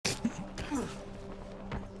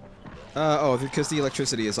Oh, because the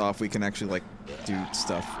electricity is off, we can actually, like, do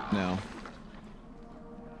stuff now.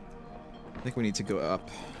 I think we need to go up.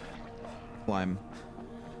 Climb.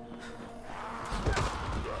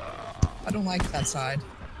 I don't like that side.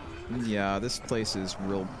 Yeah, this place is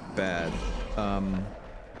real bad.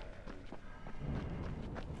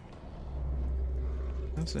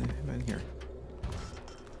 How's it in here?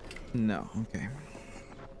 No, okay.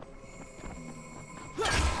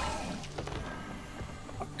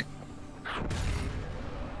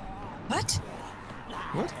 What?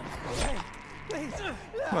 What?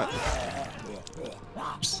 What?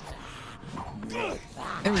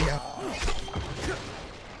 There we go.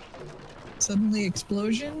 Suddenly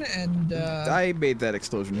explosion and I made that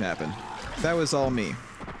explosion happen. That was all me.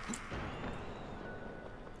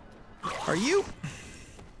 Are you?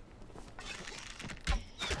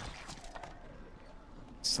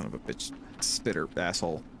 Son of a bitch. Spitter,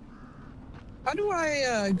 asshole. how do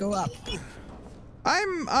I go up?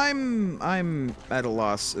 I'm at a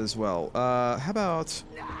loss as well. How about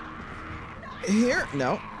here?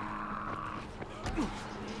 No.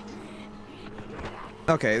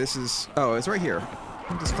 Okay, this is... Oh, it's right here.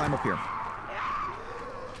 I'll just climb up here.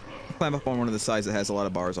 Climb up on one of the sides that has a lot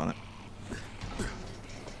of bars on it.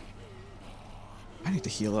 I need to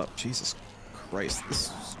heal up. Jesus Christ.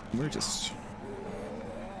 We're just...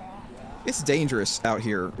 It's dangerous out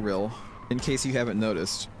here, Rill. In case you haven't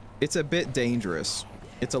noticed. It's a bit dangerous.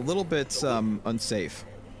 It's a little bit, unsafe.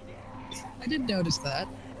 I did notice that.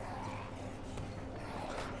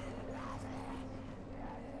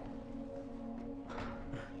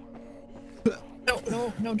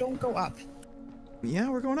 No, don't go up. Yeah,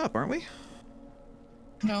 we're going up, aren't we?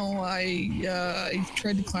 No, I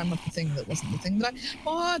tried to climb up the thing that wasn't the thing that I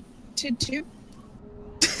wanted to.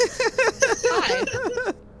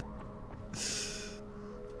 Hi.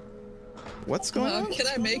 What's going on? Can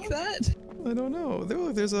I make that? I don't know.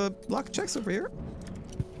 There's a block of checks over here.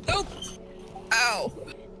 Nope. Ow.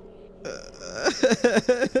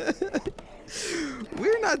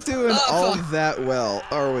 We're not doing all that well,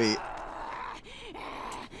 are we?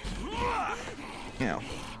 Yeah.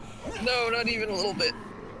 No, not even a little bit.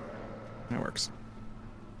 That works.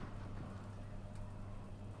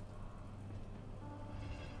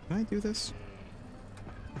 Can I do this?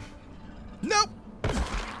 Nope!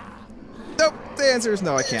 Nope! The answer is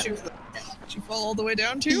no, I can't. Did you fall all the way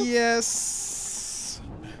down too? Yes!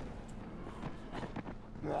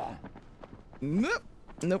 Nope!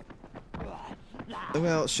 Nope.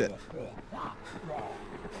 Well, shit.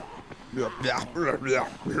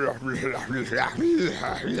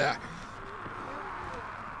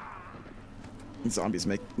 Zombies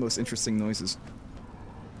make most interesting noises.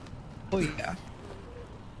 Oh yeah.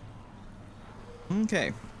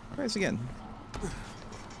 Okay. Rise again.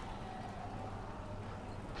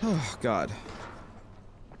 Oh, God.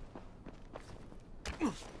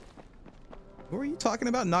 What were you talking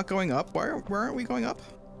about? Not going up? Why aren't we going up?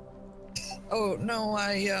 Oh no,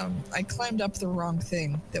 I climbed up the wrong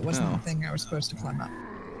thing. That wasn't Oh. the thing I was supposed to climb up.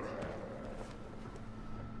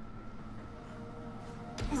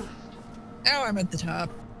 Now I'm at the top.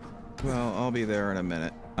 Well, I'll be there in a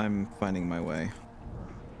minute. I'm finding my way.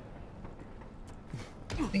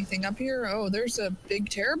 Anything up here? Oh, there's a big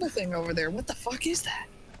terrible thing over there. What the fuck is that?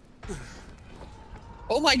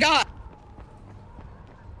 Oh my god!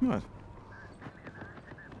 What?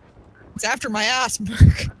 It's after my ass,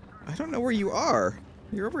 Merc. I don't know where you are.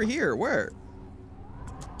 You're over here. Where?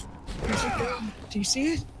 Where's it go? Do you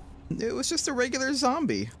see it? It was just a regular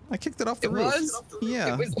zombie. I kicked it off the roof. It was?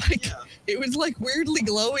 Yeah. It was like weirdly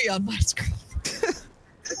glowy on my screen.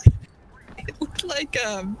 It looked like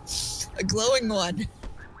a glowing one.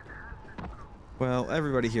 Well,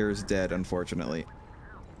 everybody here is dead, unfortunately.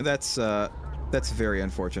 That's very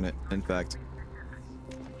unfortunate, in fact.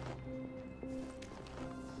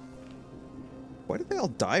 What did they all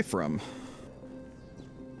die from?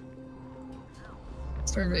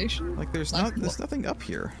 Starvation? Like, there's nothing up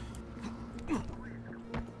here.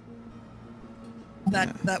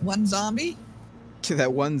 That one zombie?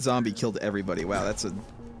 That one zombie killed everybody. Wow, that's a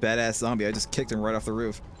badass zombie. I just kicked him right off the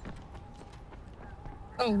roof.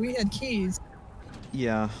 Oh, we had keys.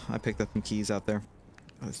 Yeah, I picked up some keys out there.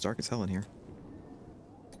 Oh, it's dark as hell in here.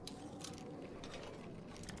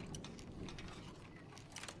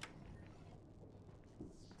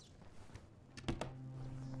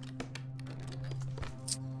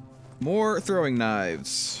 More throwing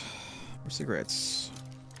knives. More cigarettes.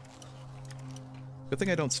 Good thing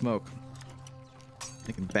I don't smoke.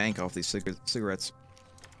 I can bank off these cigarettes.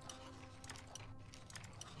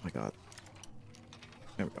 Oh my god.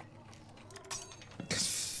 There we go.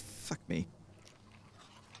 Fuck me.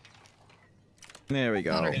 There we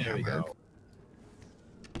go. Not right now.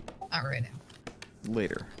 Not right now.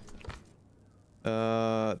 Later.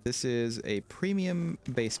 This is a premium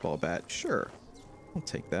baseball bat. Sure. I'll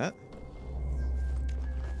take that.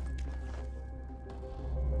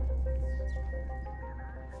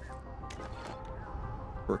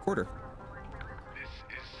 For a quarter. This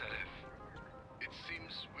is Seref. It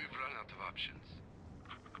seems we've run out of options.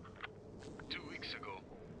 2 weeks ago,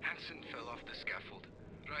 Hansen fell off the scaffold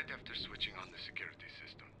right after switching on the security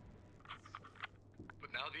system.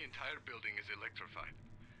 But now the entire building is electrified,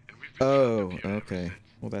 and we've been trapped up here okay. ever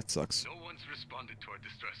since. Well, that sucks. No one's responded to our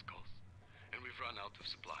distress calls, and we've run out of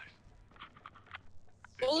supplies.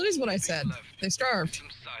 Well, it is what I said. They starved. Some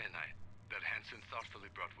cyanide that Hansen thoughtfully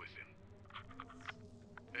brought with him.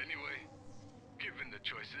 Anyway, given the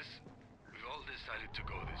choices, we've all decided to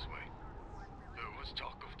go this way. There was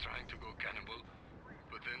talk of trying to go cannibal,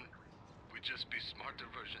 but then we'd just be smarter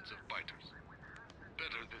versions of biters.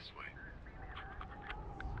 Better this way.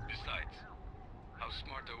 Besides, how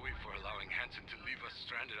smart are we for allowing Hansen to leave us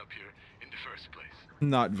stranded up here in the first place?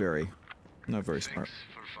 Not very. Not very smart. Thanks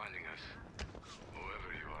for finding us, whoever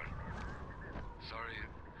you are. Sorry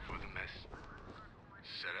for the mess.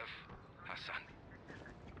 Seref Hassan.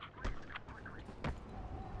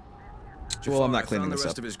 Well, I'm not Jafar cleaning found this the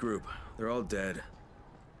rest up. of his group. They're all dead.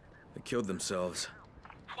 They killed themselves.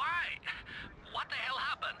 Why? What the hell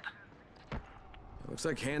happened? It looks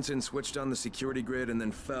like Hansen switched on the security grid and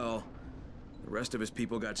then fell. The rest of his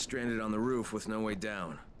people got stranded on the roof with no way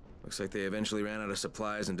down. Looks like they eventually ran out of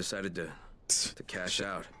supplies and decided to cash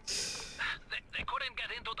out. They couldn't get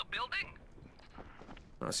into the building?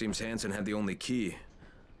 Well, it seems Hansen had the only key.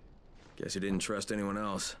 Guess he didn't trust anyone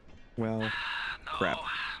else. Well, No, crap.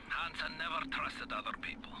 Hansen never trusted other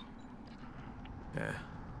people. Yeah,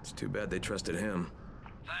 it's too bad they trusted him.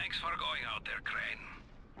 Thanks for going out there, Crane.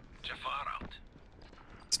 Jafar out.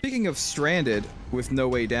 Speaking of stranded with no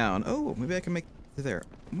way down. Oh, maybe I can make it there.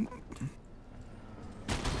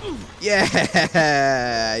 Yeah,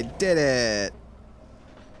 I did it.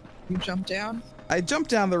 You jumped down? I jumped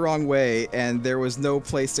down the wrong way, and there was no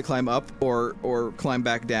place to climb up or climb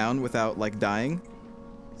back down without like dying.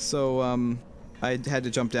 So I had to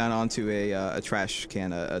jump down onto a trash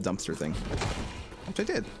can, a dumpster thing, which I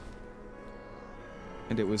did,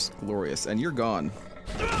 and it was glorious. And you're gone.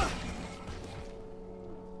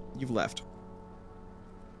 You've left.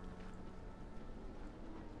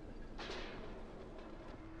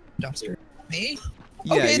 Dumpster. Me?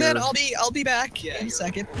 Yeah, okay, then you're- I'll be back in a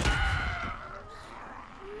second.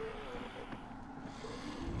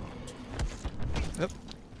 Yep.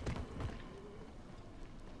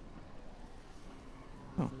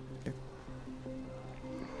 Oh, okay.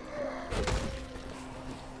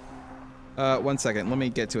 1 second. Let me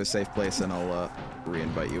get to a safe place and I'll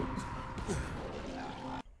re-invite you.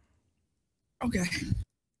 Okay.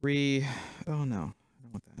 Oh no, I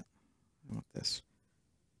don't want that. I want this.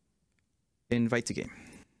 Invite to game.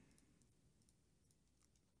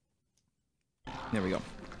 There we go.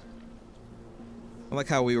 I like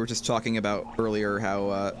how we were just talking about earlier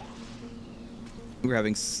how we were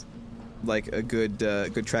having like a good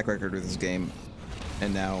track record with this game,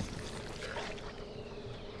 and now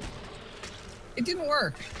It didn't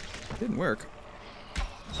work. it didn't work.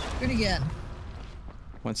 Do it again.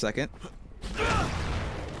 1 second.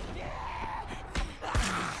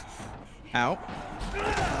 Ow.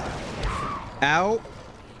 Ow.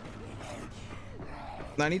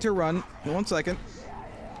 I need to run. 1 second.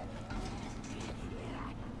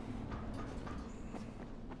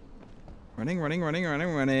 Running.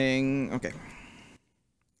 Okay.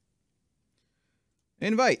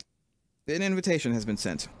 Invite. An invitation has been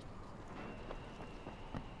sent.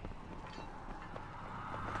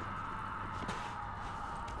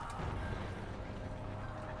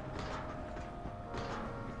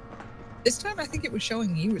 This time I think it was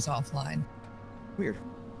showing you as offline. Weird.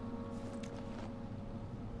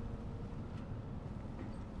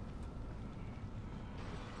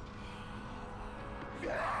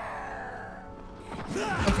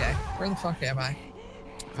 Okay, where the fuck am I?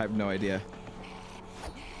 I have no idea.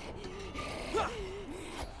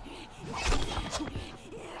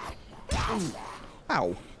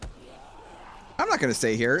 Ow. I'm not gonna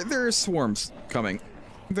stay here. There are swarms coming.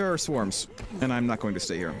 There are swarms. And I'm not going to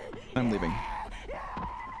stay here. I'm leaving.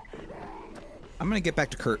 I'm gonna get back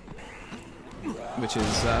to Kurt. Which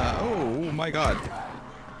is, oh my god.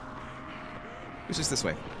 Which is this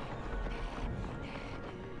way.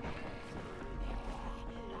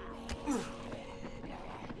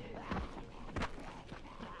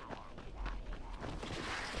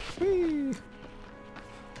 Whee!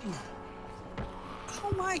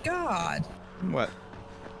 Oh my god. What?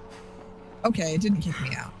 Okay, it didn't kick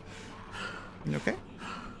me out. You okay?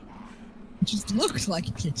 It just looked like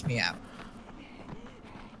it kicked me out.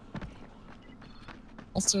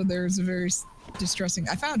 Also, there's a very distressing...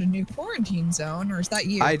 I found a new quarantine zone, or is that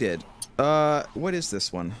you? I did. What is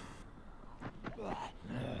this one?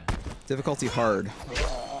 Difficulty hard.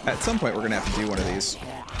 At some point, we're gonna have to do one of these.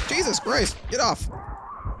 Jesus Christ! Get off!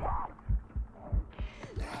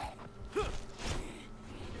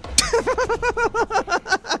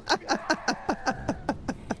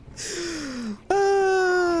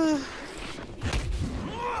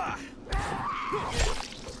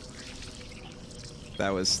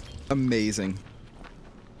 That was amazing.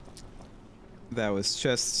 That was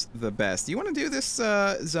just the best. Do you want to do this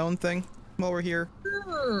zone thing while we're here?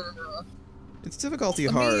 Sure. It's difficulty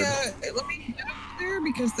Let hard. me get up there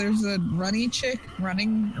because there's a runny chick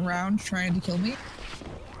running around trying to kill me.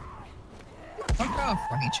 Fuck off,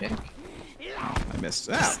 runny chick. I missed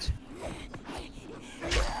out.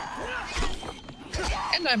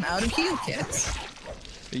 And I'm out of heal kits.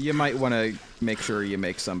 You might want to make sure you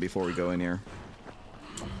make some before we go in here.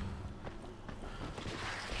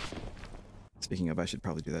 Speaking of, I should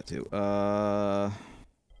probably do that too. There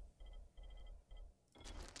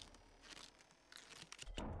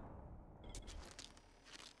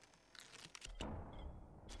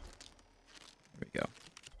we go.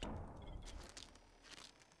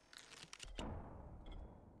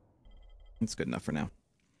 That's good enough for now.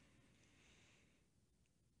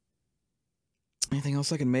 Anything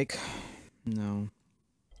else I can make? No.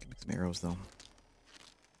 I can make some arrows though.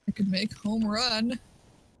 I could make home run.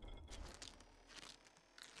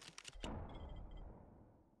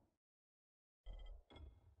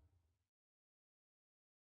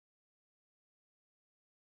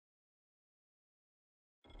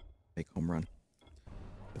 Make home run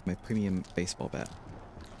with my premium baseball bat.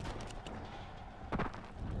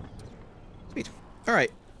 Sweet. All right.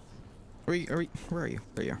 Where are you?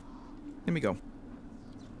 There you are. Let me go.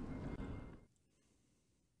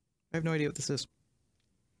 I have no idea what this is.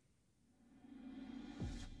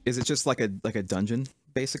 Is it just like a dungeon,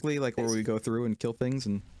 basically, like where we go through and kill things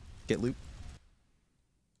and get loot?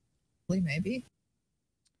 Maybe.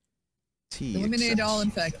 T. Eliminate accept. all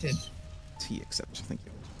infected. T accept. Thank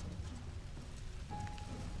you.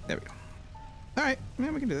 There we go. All right,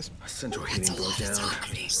 man, we can do this. My central heating broke down.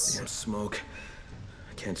 Damn smoke.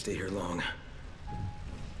 I can't stay here long.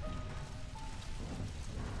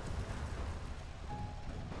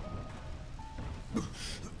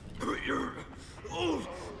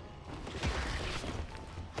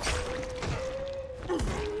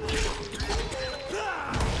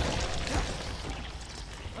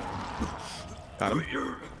 Got him.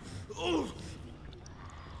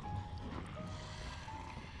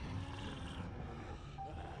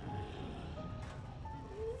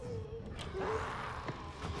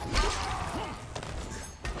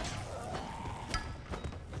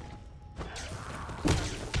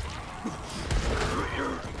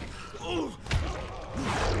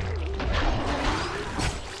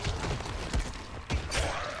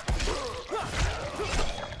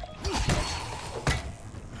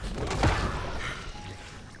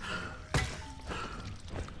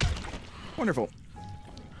 Wonderful.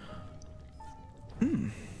 How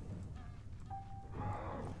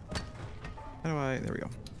do I... There we go.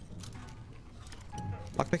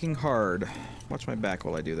 Lockpicking hard. Watch my back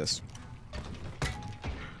while I do this.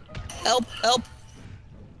 Help! Help!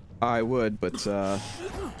 I would, but,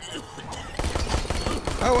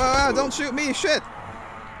 Oh, don't shoot me! Shit!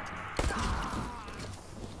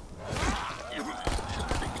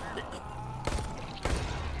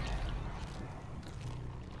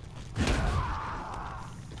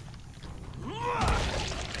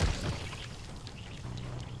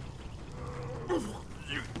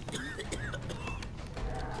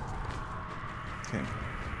 Okay.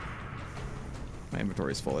 My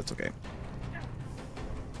inventory is full, it's okay.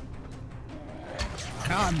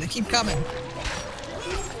 God, they keep coming.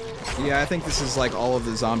 Yeah, I think this is like all of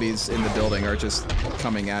the zombies in the building are just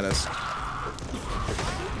coming at us.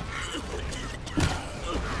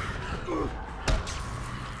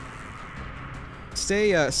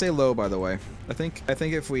 Stay low, by the way. I think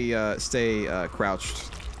if we stay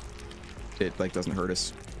crouched, it like doesn't hurt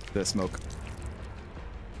us. The smoke.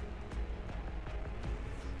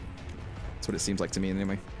 That's what it seems like to me,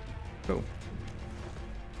 anyway. Oh.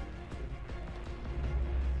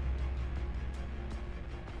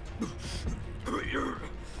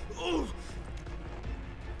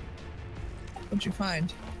 What'd you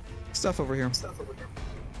find? Stuff over here.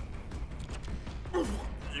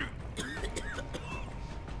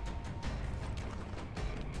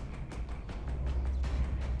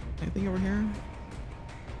 Anything over here?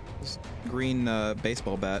 This green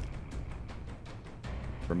baseball bat.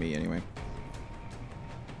 For me, anyway.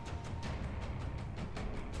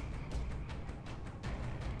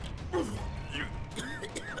 Oh,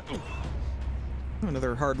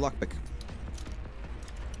 another hard lockpick.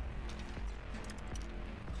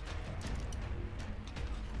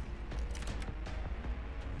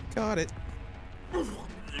 Got it.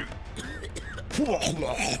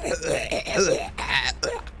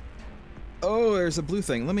 Oh, there's a blue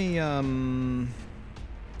thing. Let me, you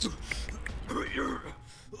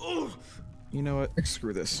know what?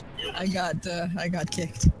 Screw this. I got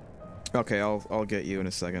kicked. Okay, I'll get you in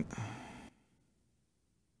a second.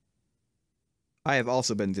 I have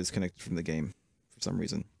also been disconnected from the game for some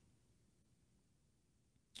reason.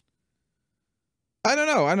 I don't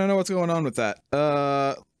know. I don't know what's going on with that.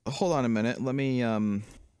 Hold on a minute. Let me,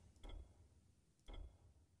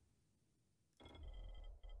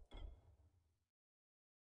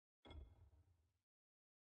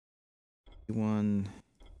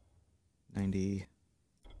 90,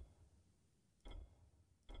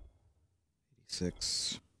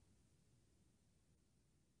 86.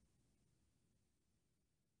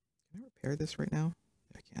 Can I repair this right now?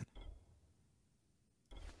 Yeah, I can.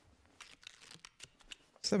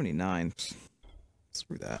 79.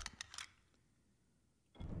 Screw that.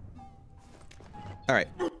 Alright.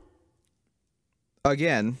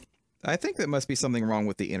 Again, I think that must be something wrong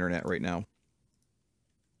with the internet right now.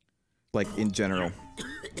 Like, in general.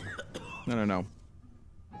 I don't know.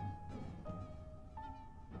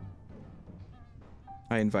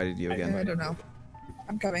 I invited you again. I don't know.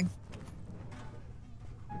 I'm coming.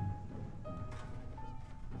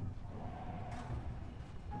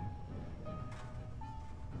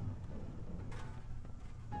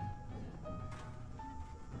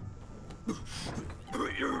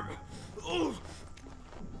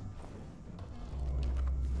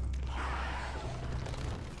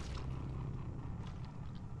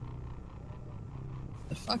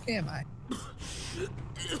 The fuck am I?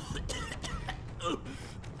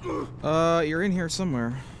 You're in here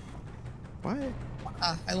somewhere. What?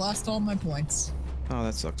 I lost all my points. Oh,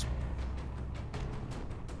 that sucks.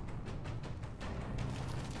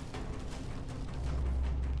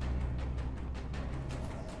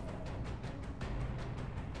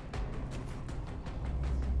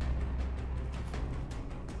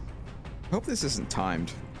 I hope this isn't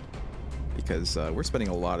timed, because we're spending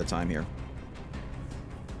a lot of time here.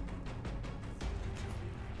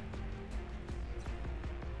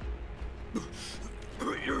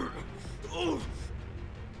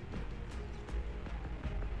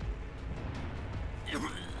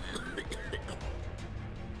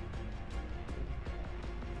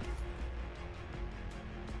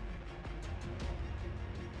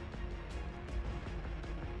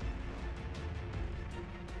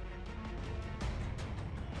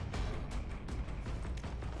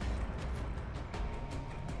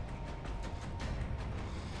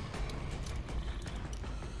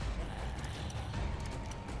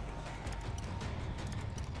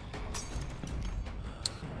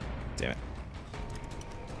 Damn it.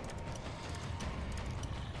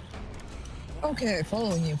 Okay,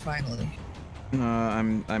 following you finally.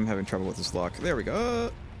 I'm having trouble with this lock. There we go.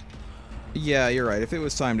 Yeah, you're right. If it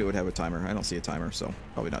was timed, it would have a timer. I don't see a timer, so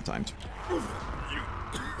probably not timed.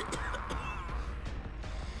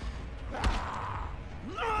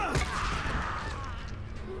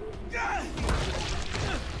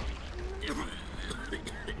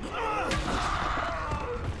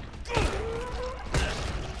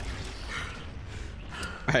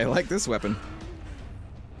 I like this weapon.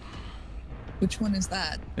 Which one is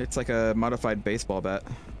that? It's like a modified baseball bat.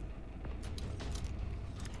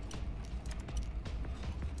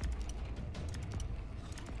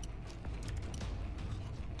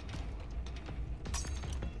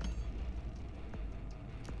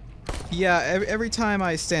 Yeah, every time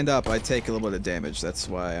I stand up, I take a little bit of damage. That's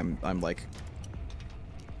why I'm like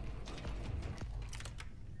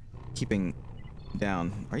keeping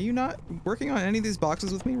down. Are you not working on any of these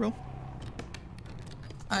boxes with me, Real?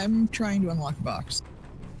 I'm trying to unlock a box.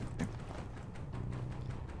 Okay.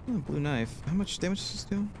 Oh, blue knife. How much damage does this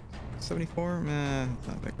do? 74? Meh,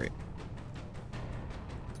 not that great.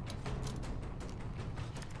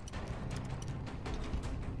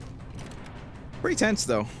 Pretty tense,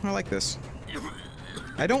 though. I like this.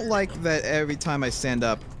 I don't like that every time I stand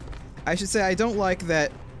up. I should say I don't like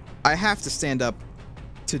that I have to stand up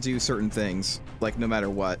to do certain things, like no matter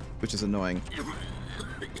what, which is annoying.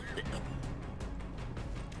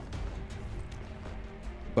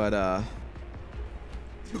 But, I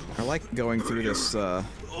like going through this,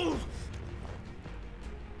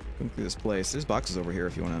 Going through this place. There's boxes over here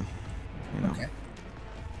if you want to, you know. Okay.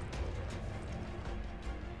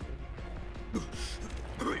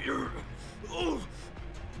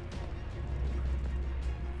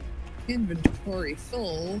 Inventory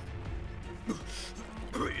full.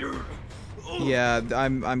 Yeah,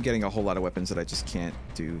 I'm getting a whole lot of weapons that I just can't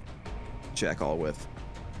do jack all with.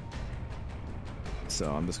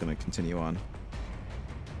 So I'm just gonna continue on.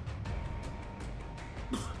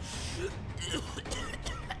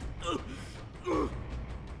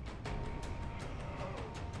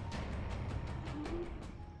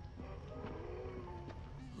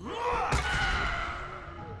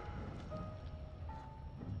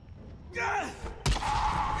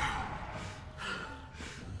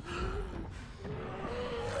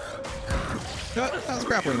 I was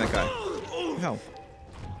grappling that guy. Hell.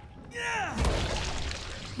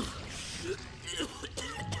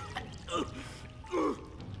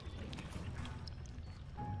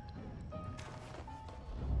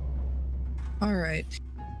 All right.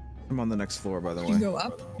 I'm on the next floor, by the way. You go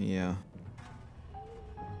up? Yeah.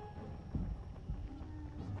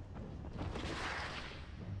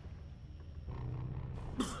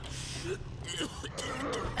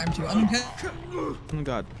 I'm too unpet. Oh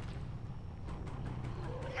god.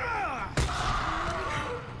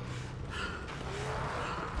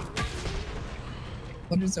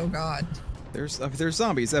 What is oh god? There's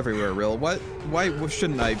zombies everywhere, Rill. What? Why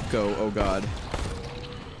shouldn't I go, oh god?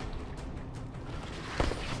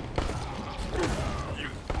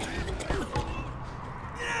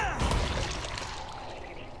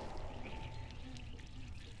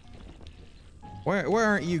 Where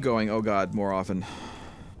aren't you going, oh god, more often?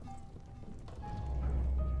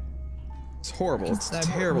 It's horrible. It's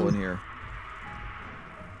terrible in here.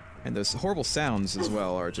 And those horrible sounds as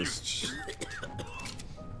well are just...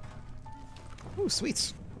 Ooh,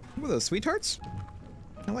 sweets. What are those, sweethearts?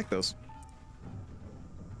 I like those.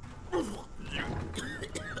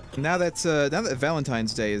 Now that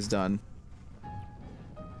Valentine's Day is done,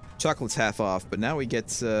 chocolate's half off, but now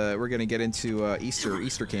we're gonna get into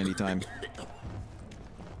Easter candy time.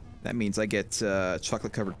 That means I get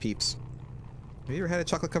chocolate-covered Peeps. Have you ever had a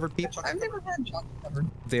chocolate-covered Peep? I've never had chocolate covered.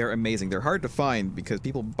 They're amazing. They're hard to find because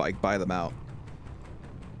people buy them out.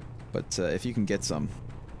 But if you can get some,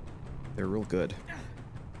 they're real good.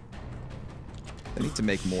 I need to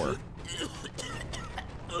make more.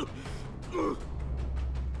 I'm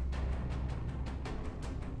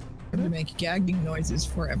gonna make gagging noises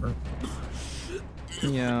forever.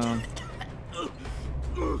 Yeah.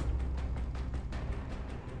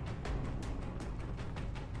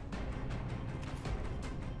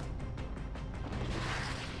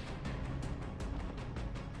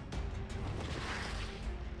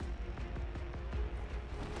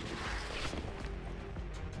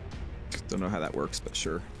 Don't know how that works, but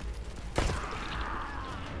sure.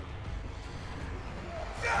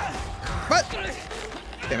 What?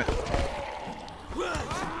 Damn it.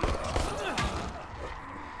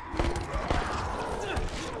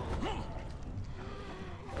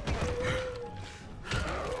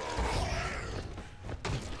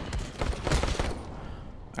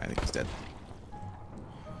 I think he's dead.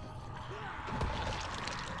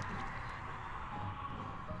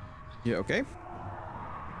 Yeah, okay.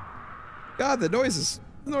 God, the noises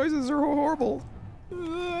are horrible.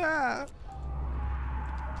 Ah.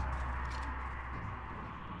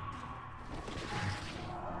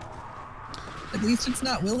 At least it's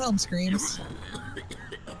not Wilhelm screams.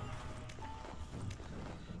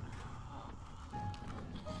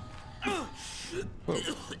 Whoa.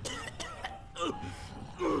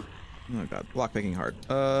 Oh god, block picking hard.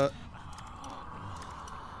 No.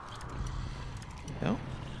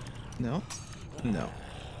 No. No.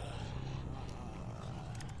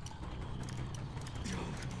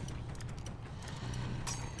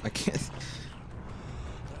 I can't.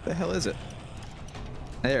 What the hell is it?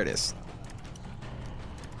 There it is.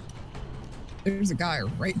 There's a guy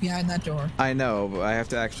right behind that door. I know, but I have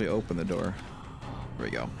to actually open the door. There we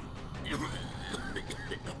go.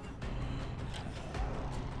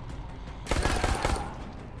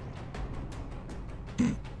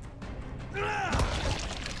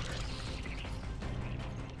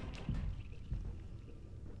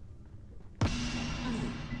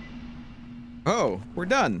 Oh, we're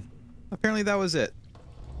done. Apparently that was it.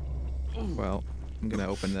 Well, I'm gonna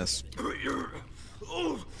open this.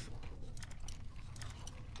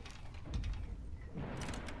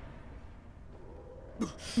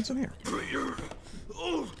 What's in here?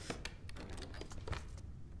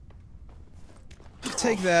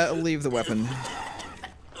 Take that, leave the weapon.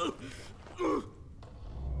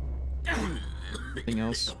 Anything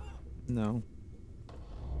else? No.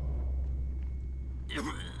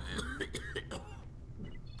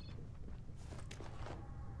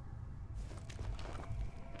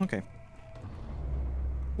 Okay.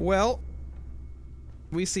 Well,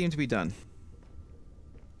 we seem to be done.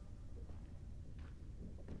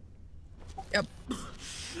 Yep.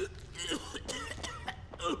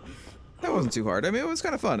 That wasn't too hard. I mean, it was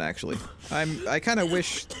kind of fun, actually. I kind of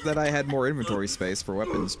wish that I had more inventory space for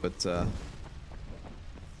weapons, but